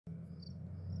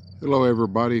Hello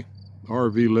everybody,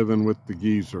 RV Living with the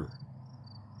Geezer.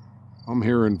 I'm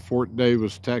here in Fort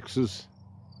Davis, Texas,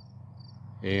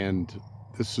 and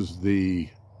this is the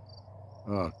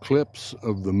eclipse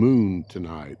of the moon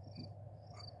tonight.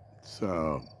 It's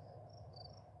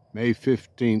May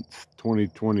 15th,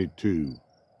 2022,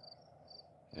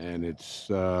 and it's,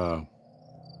 let's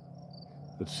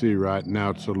see, right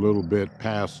now it's a little bit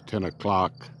past 10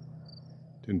 o'clock,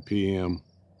 10 p.m.,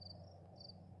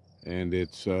 and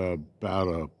it's I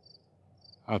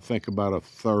think about a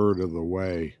third of the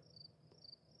way.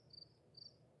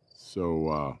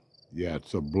 So yeah,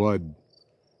 it's a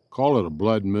call it a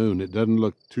blood moon. It doesn't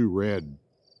look too red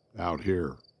out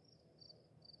here,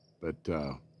 but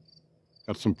got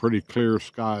some pretty clear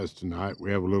skies tonight. We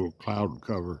have a little cloud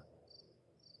cover,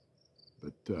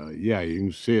 but yeah, you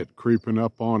can see it creeping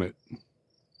up on it.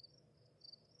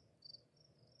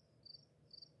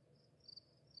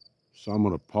 So I'm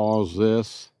going to pause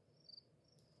this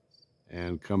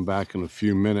and come back in a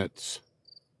few minutes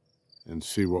and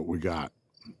see what we got.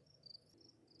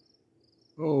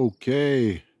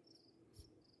 Okay,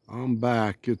 I'm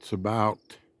back. It's about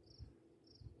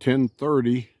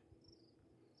 10:30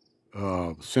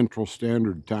 Central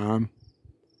Standard Time,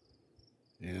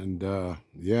 and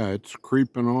yeah, it's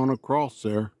creeping on across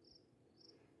there.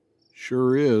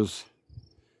 Sure is.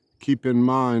 Keep in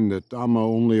mind that I'm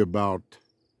only about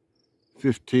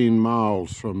 15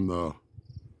 miles from the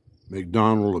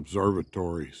McDonald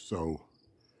Observatory, so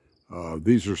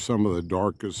these are some of the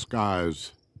darkest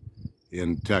skies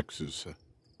in Texas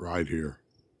right here.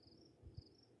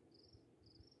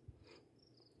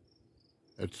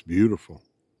 It's beautiful.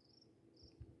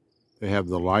 They have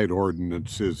the light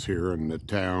ordinances here in the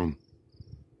town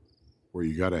where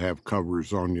you got to have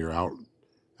covers on your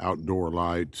outdoor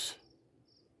lights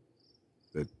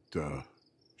that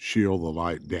shield the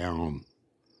light down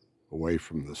away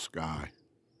from the sky.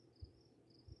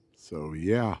 So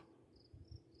yeah,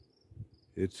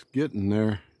 it's getting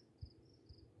there.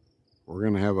 We're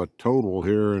gonna have a total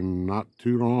here in not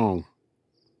too long.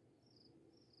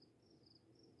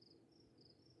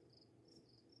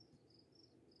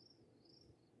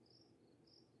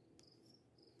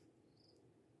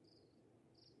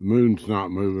 The moon's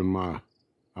not moving,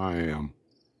 I am.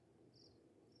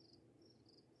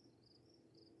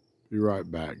 Be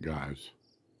right back, guys.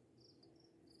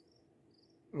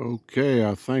 Okay,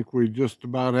 I think we just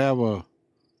about have a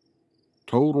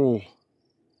total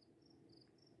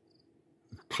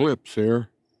eclipse here.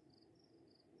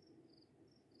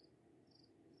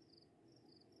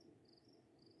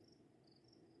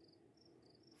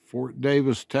 Fort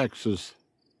Davis, Texas.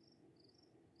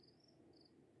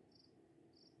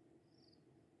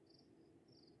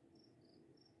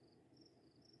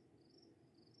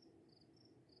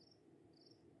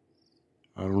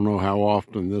 I don't know how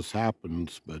often this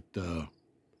happens, but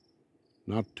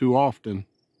not too often.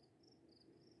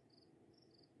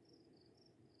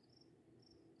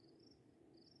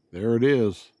 There it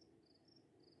is.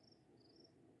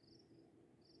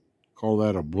 Call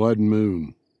that a blood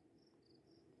moon.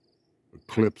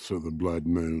 Eclipse of the blood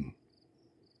moon.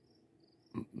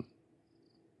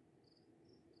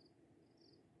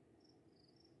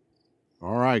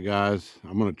 All right, guys.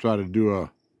 I'm going to try to do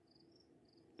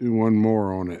one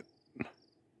more on it.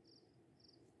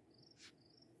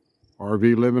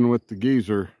 RV Living with the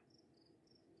Geezer.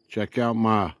 Check out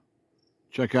my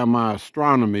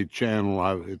astronomy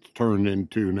channel. It's turned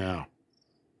into now.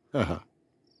 Have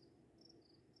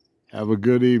a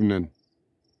good evening.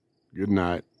 Good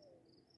night.